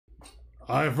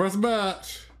All right, first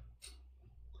match.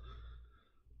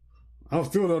 I'm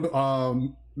still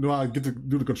know how to get to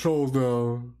do the controls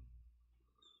though.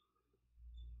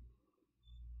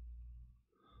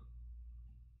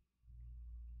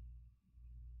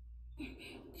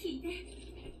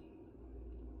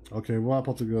 Okay, where am I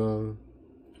supposed to go?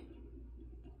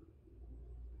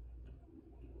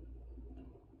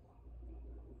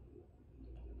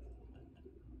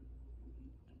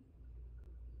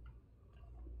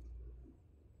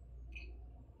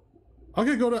 I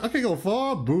can't go there. I can't go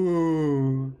far.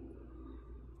 Boo.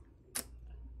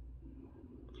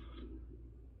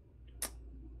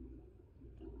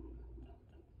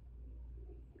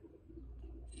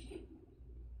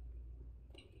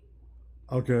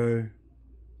 Okay.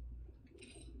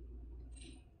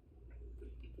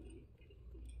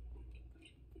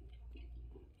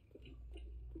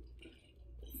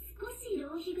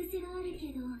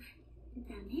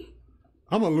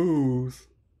 I'ma lose.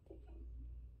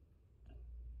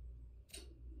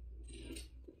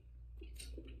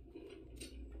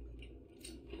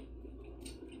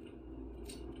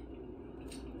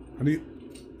 I need.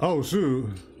 Oh shoot.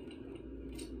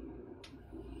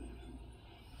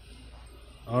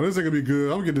 Oh, this ain't gonna be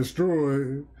good. I'm gonna get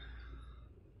destroyed.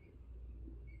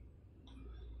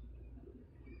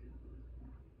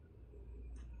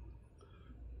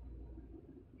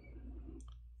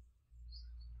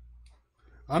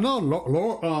 I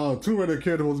know two rated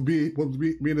character was be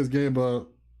in this game, but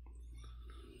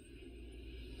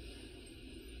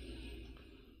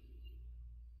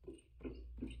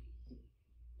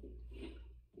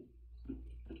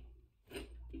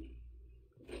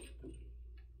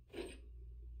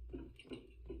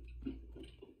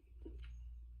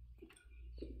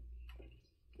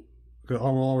okay,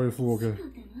 I'm already full. Okay.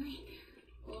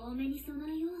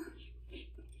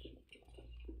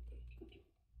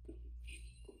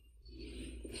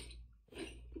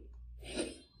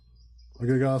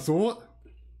 Okay, guys, so what?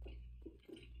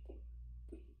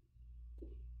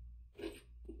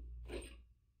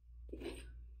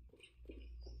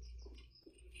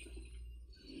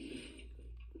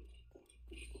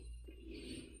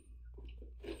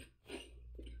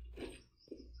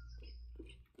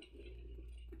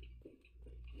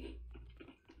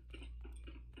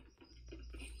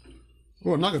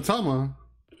 Oh, Nakatama.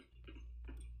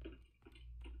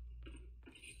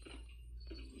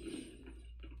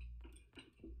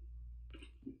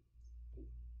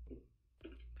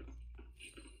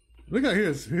 Look at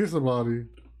here's somebody.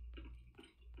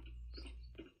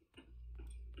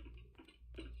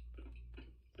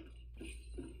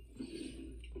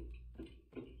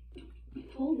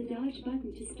 Hold the dodge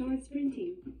button to start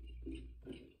sprinting.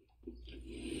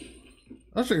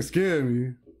 That shit scared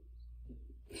me.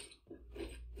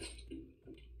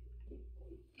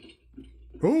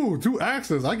 Ooh, 2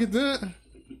 axes. I get that.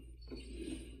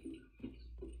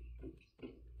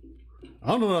 I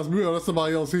don't know if that's me or that's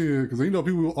somebody else here, because you know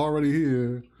people already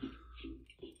here.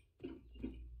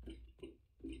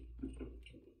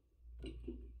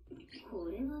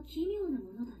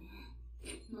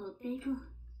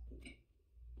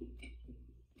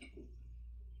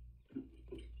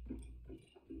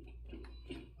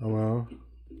 Oh well.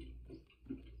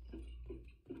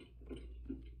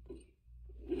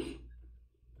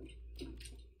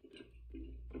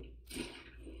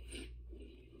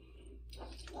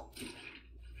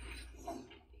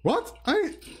 What?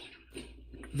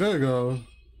 There you go.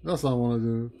 That's what I want to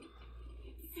do.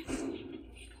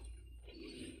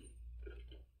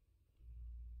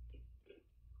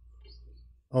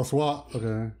 Oh, swap.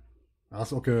 Okay.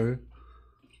 That's okay.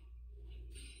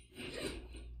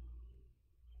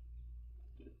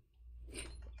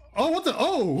 Oh, what the?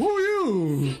 Oh, who are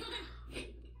you?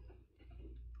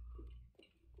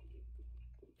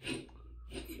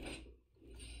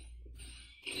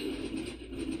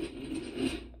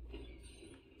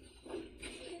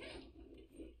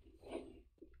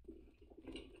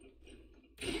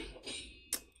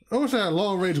 I wish I had a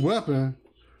long-range weapon.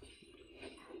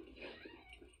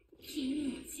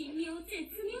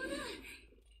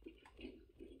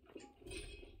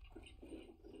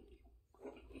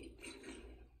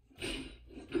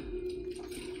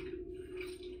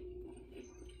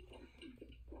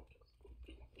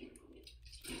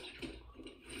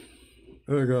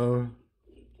 There we go.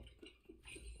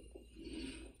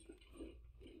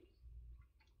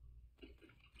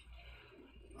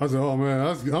 I said, oh man,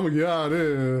 I'm gonna get out of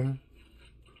there.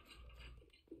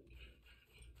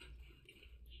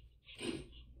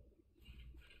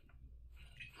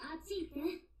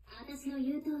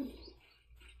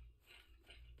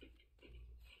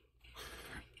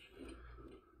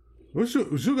 What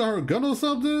you got her gun or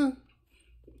something?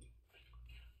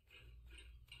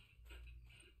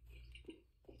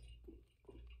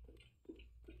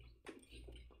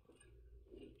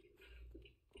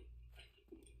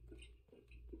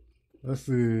 Let's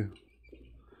see.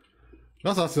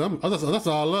 That's what I said. That's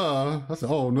all I love. I said,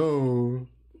 oh no.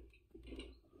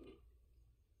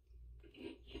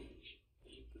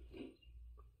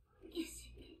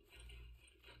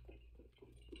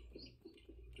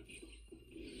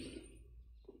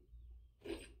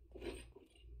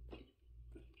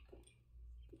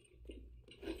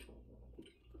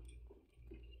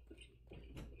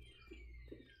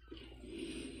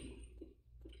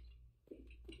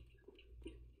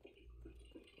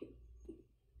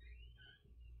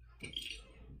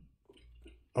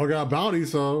 Oh, got a bounty,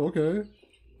 so okay.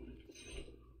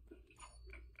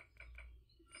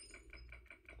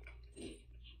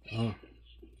 Oh.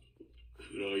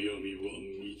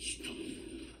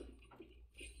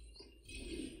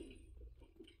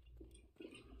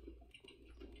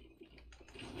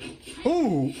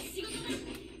 Ooh.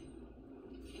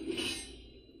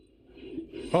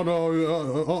 Oh no,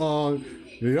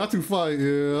 yeah, y'all two fight,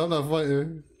 yeah, I'm not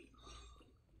fighting.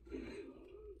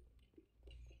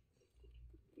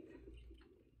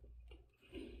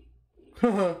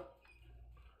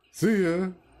 See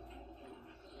ya.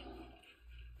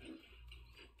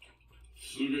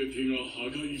 すべてが破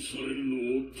壊されるの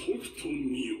をとくと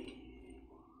見よ。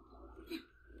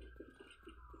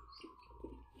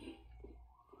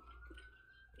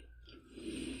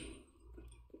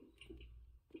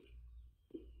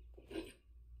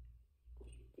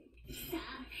さあ、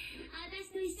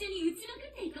私と一緒に撃ちまく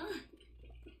っていこう。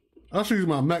 I should use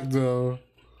my mech though.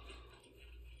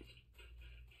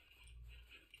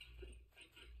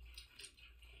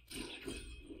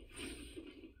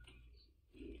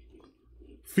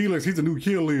 Felix, he's the new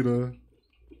kill leader.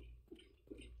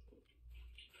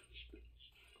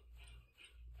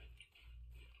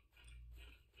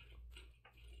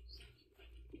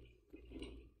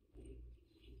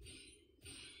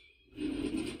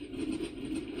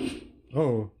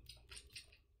 Oh.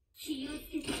 気をつ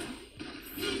けて。す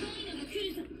ごいのが来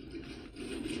るぞ。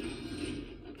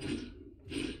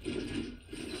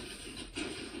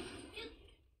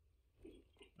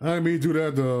 I didn't mean to do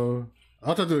that though.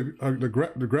 I'll try to the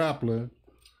grappling.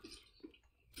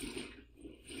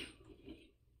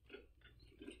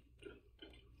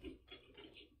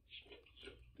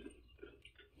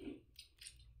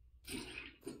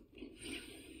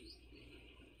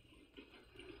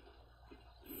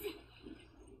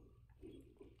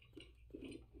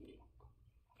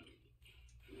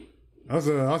 I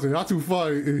said, y'all too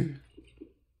fight.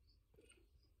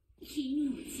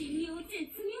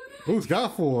 Who's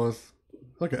got for us?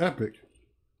 Like an epic.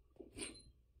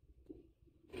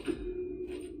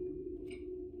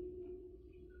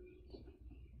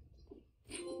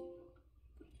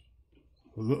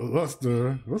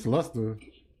 Luster. What's luster?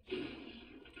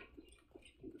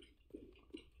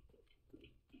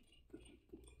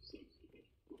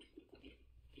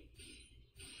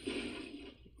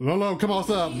 Lolo, come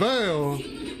outside. Bell.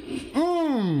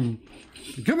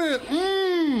 Come here.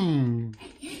 Woo!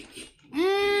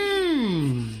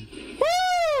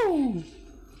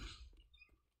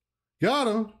 Got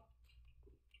him.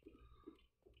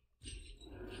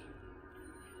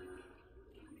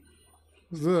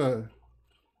 What's that?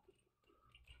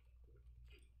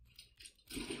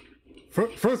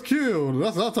 First kill.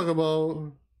 That's what I'm talking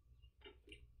about.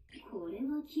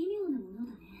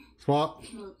 Spot.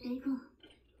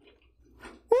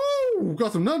 Woo!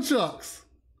 Got some nunchucks.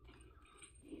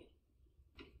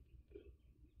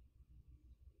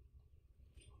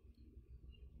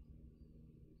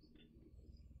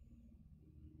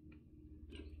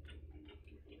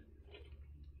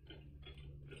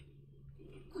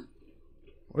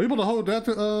 Are you able to hold that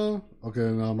to, okay,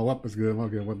 no, my weapon's good.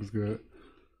 Okay, weapon's good.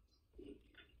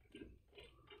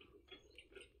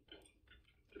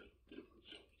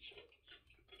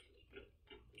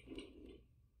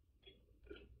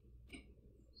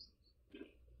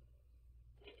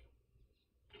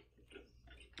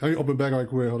 How you open back right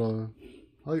quick? Hold on.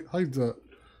 How you do that?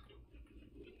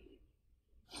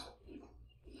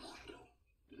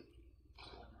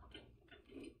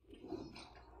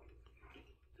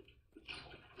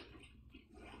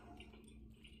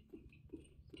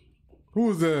 Who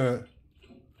was that?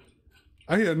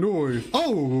 I hear a noise.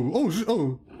 Oh.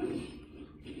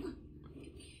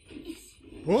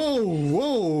 Whoa.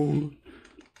 Whoa.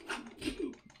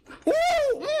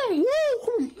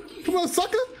 Come on,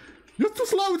 sucker. You're too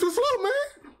slow, man.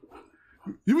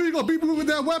 You really gonna beat me with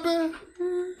that weapon?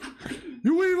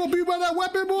 You really gonna beat me with that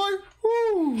weapon, boy?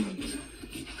 Woo.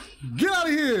 Get out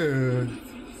of here.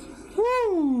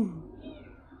 Woo.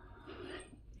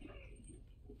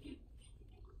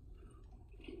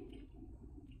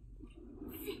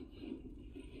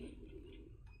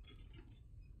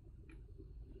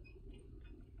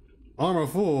 Armor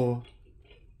full.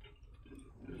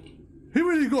 He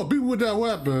really gonna beat me with that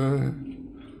weapon.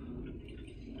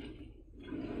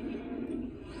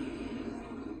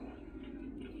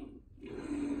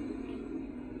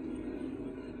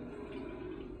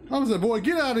 I was like, boy,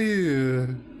 get out of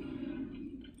here.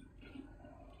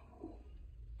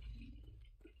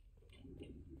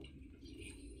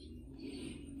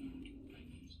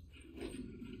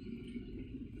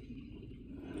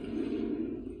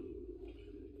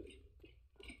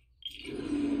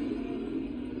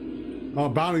 Oh,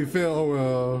 bounty failed. Oh,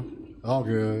 well. All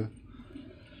good.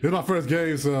 It's my first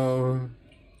game, so.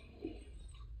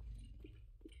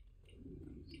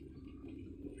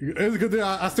 It's a good thing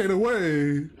I stayed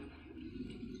away.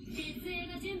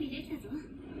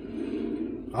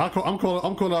 I'm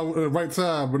calling out at the right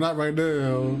time, but not right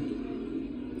now.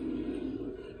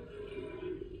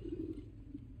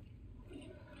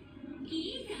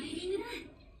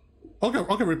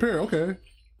 Okay, repair, okay.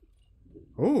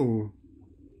 Oh.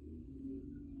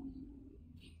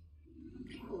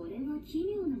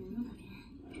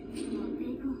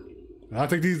 I'll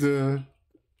take these, Look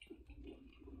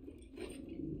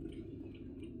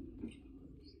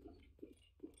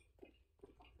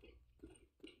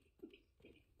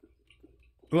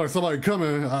like somebody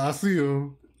coming. I see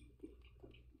you.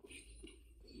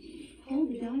 Hold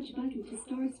the dodge button to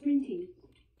start sprinting.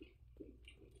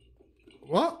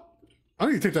 What? I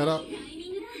need to take that out.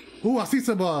 Oh, I see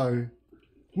somebody.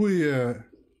 Where you at?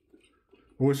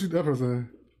 Where's she? That person?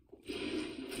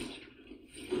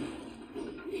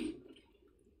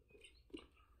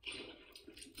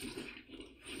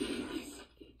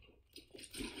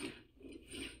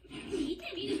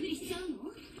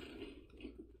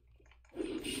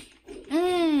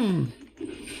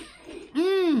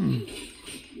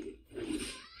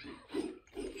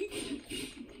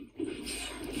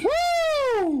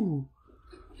 Woo!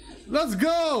 Let's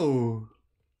go!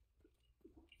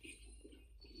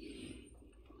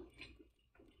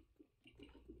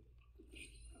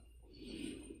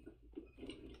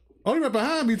 Oh, you're right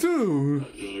behind me too.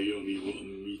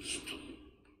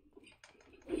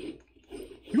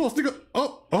 You gonna stick up?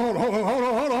 Oh, hold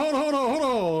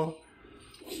on.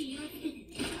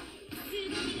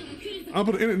 I'm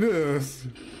gonna edit this.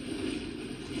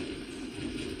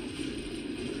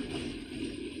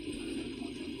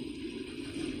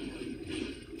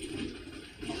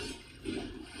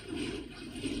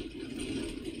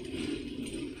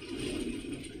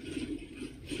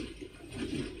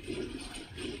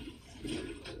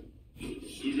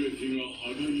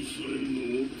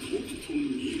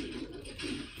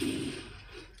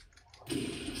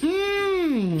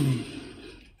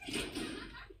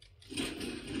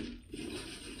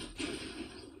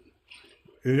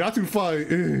 Yeah, y'all two fight.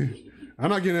 I'm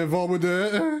not getting involved with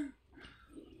that.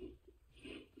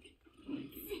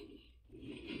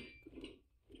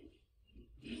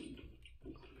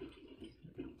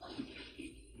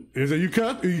 Is it you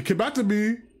cut? You came back to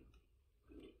me.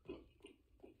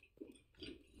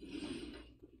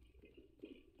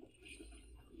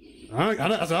 I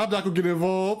said, I'm not gonna get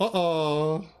involved.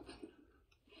 Uh-oh.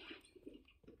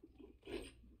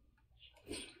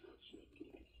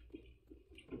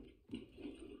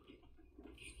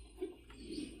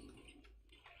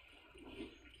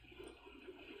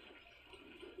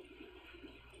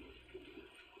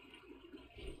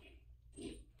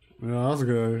 Yeah, that's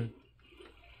good.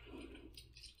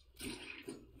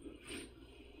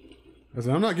 I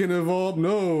said, I'm not getting involved,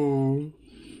 no.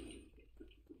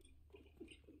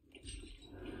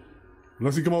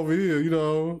 Unless you come over here, you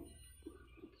know.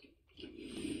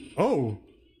 Oh.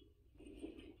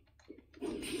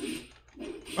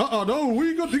 No,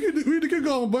 we need to get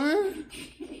going, man.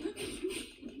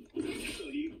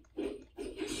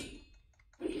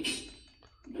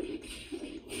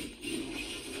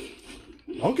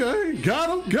 Okay, got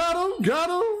him.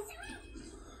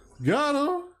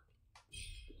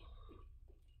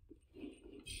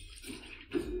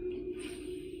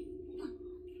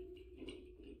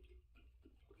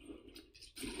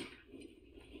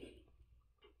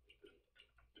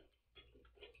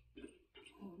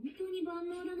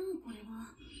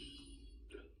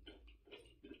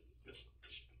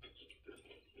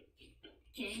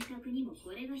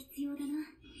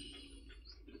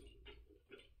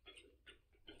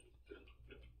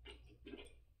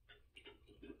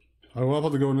 I'm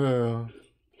about to go now.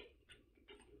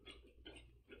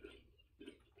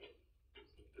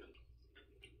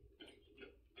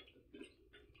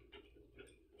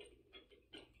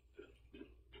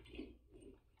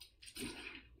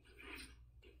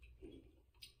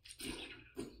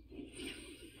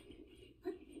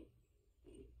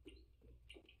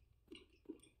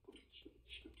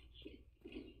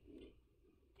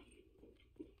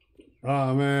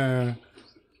 Oh man.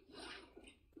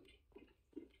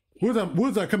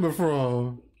 Where's that coming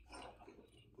from?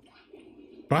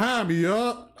 Behind me,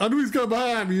 yup. I knew he's coming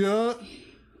behind me, yup.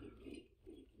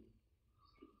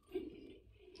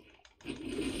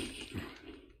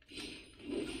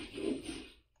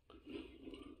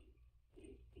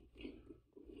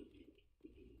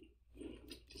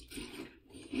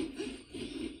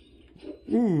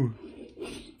 Ooh.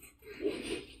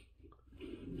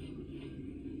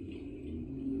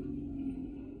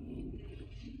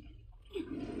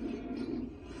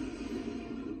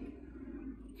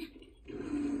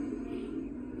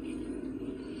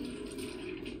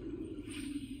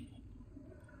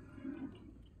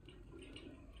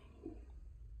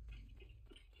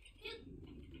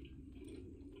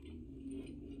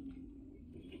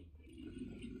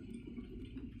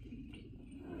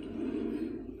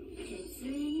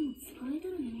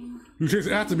 You chase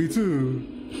after me too.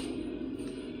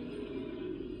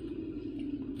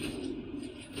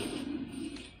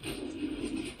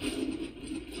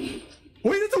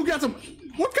 Wait, this dude got some.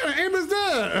 What kind of aim is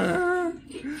that?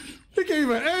 He can't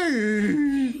even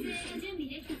aim.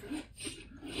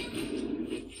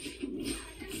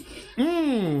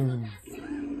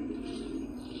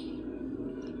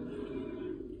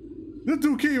 This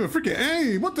dude can't even freaking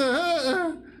aim. What the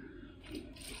hell?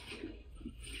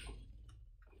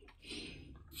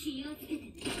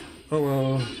 Oh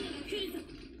well.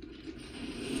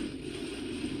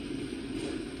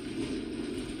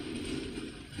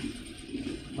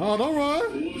 Oh, don't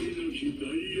run.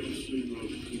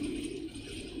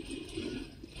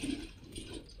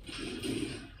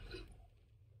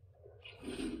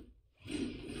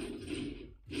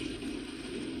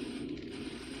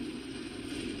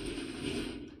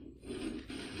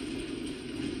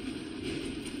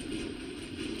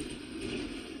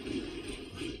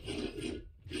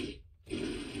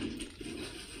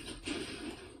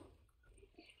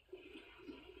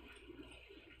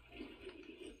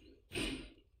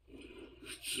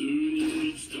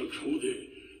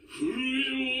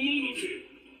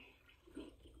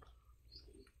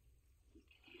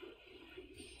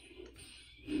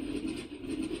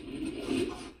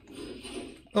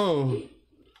 Oh.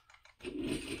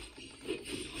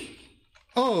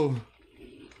 Oh.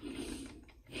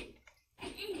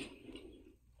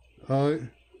 All right.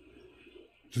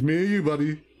 Just me and you,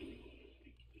 buddy.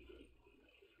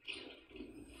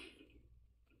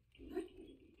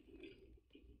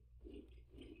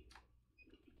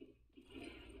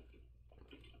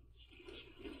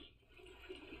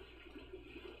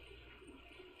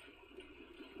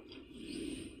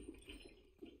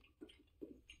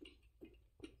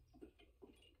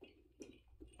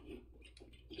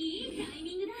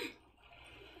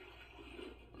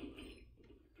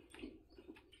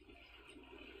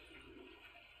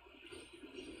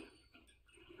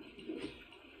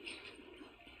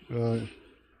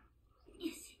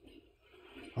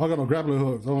 I got no grappling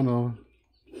hooks. Oh no.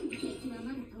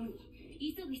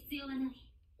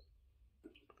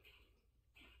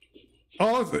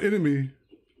 Oh, it's the enemy.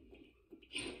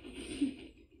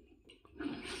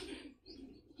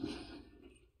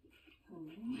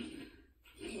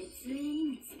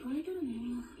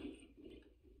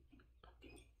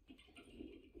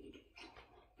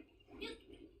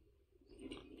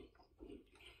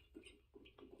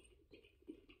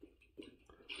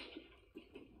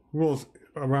 Who else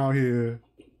around here?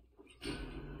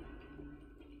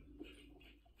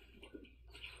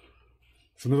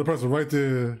 It's another person right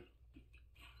there.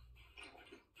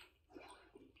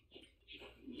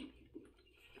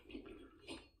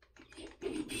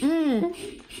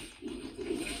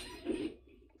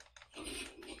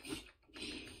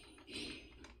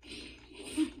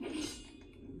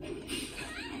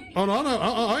 Oh no,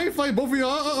 I ain't fighting both of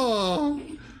y'all.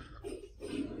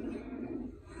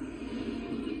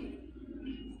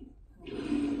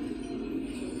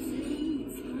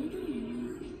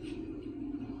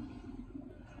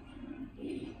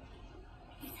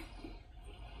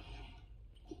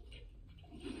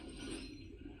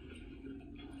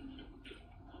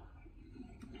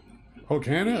 Oh,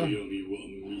 can it?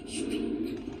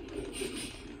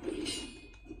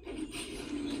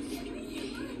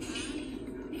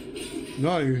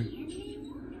 No.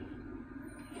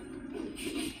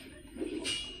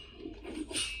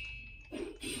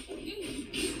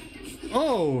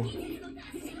 Oh.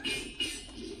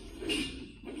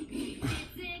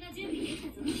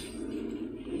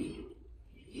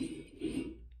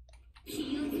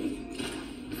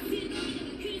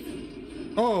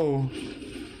 Oh.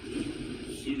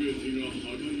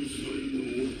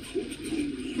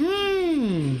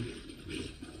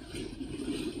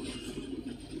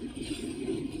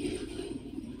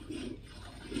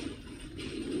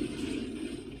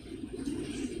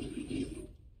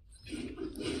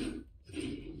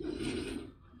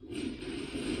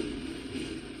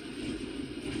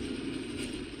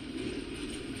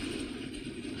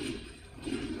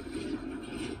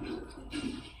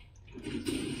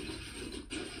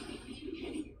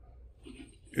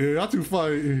 Yeah, y'all too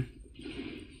funny.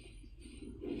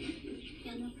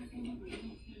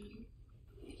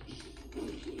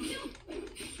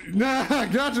 Nah, I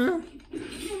got you.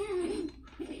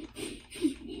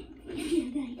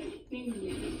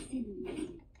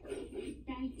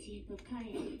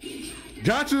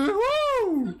 Gotcha!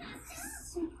 Woo!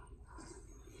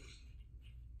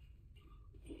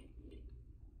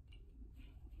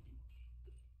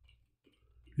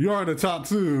 You are in the top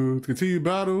 2. Continue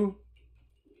battle.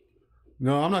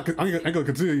 No, I'm not. I ain't gonna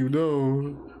continue.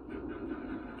 No.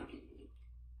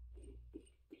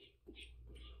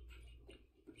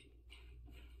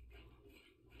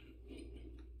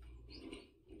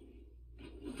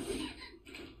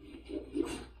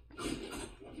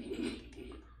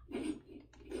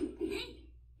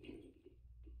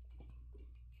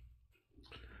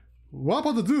 What I'm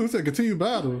supposed to do? It said continue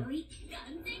battle.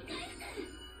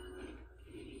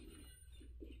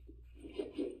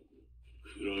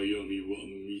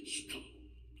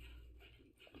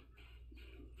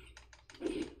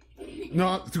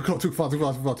 No, too far.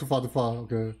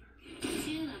 Okay.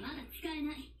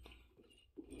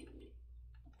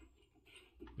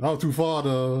 That was too far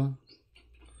though.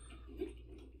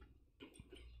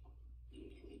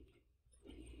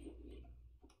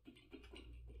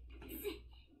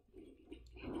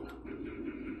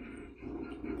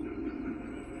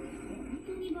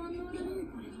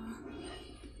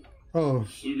 Oh.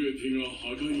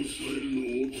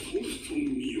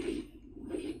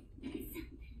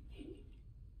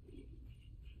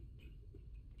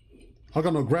 I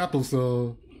got no grapple,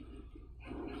 so.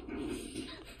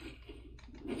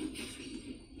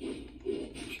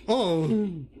 Oh.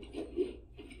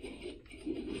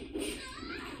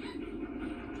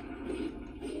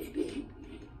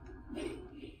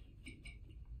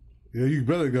 Yeah, you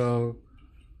better go.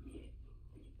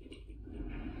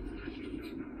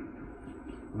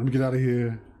 Let me get out of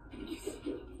here.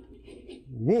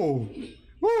 Whoa.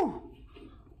 Woo.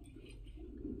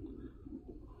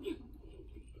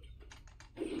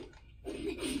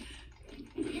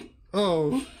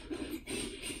 Oh.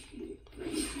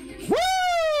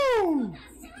 Woo!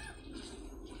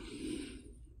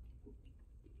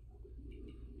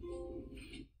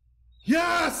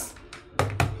 Yes!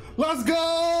 Let's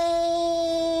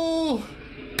go!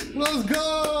 Let's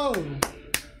go!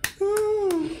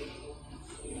 Woo!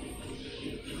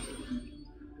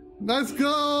 Let's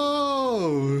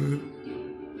go!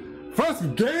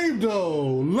 First game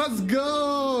though! Let's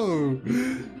go!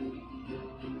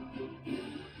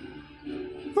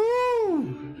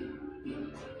 Woo!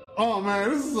 Oh man,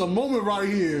 this is a moment right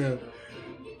here.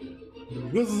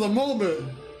 This is a moment.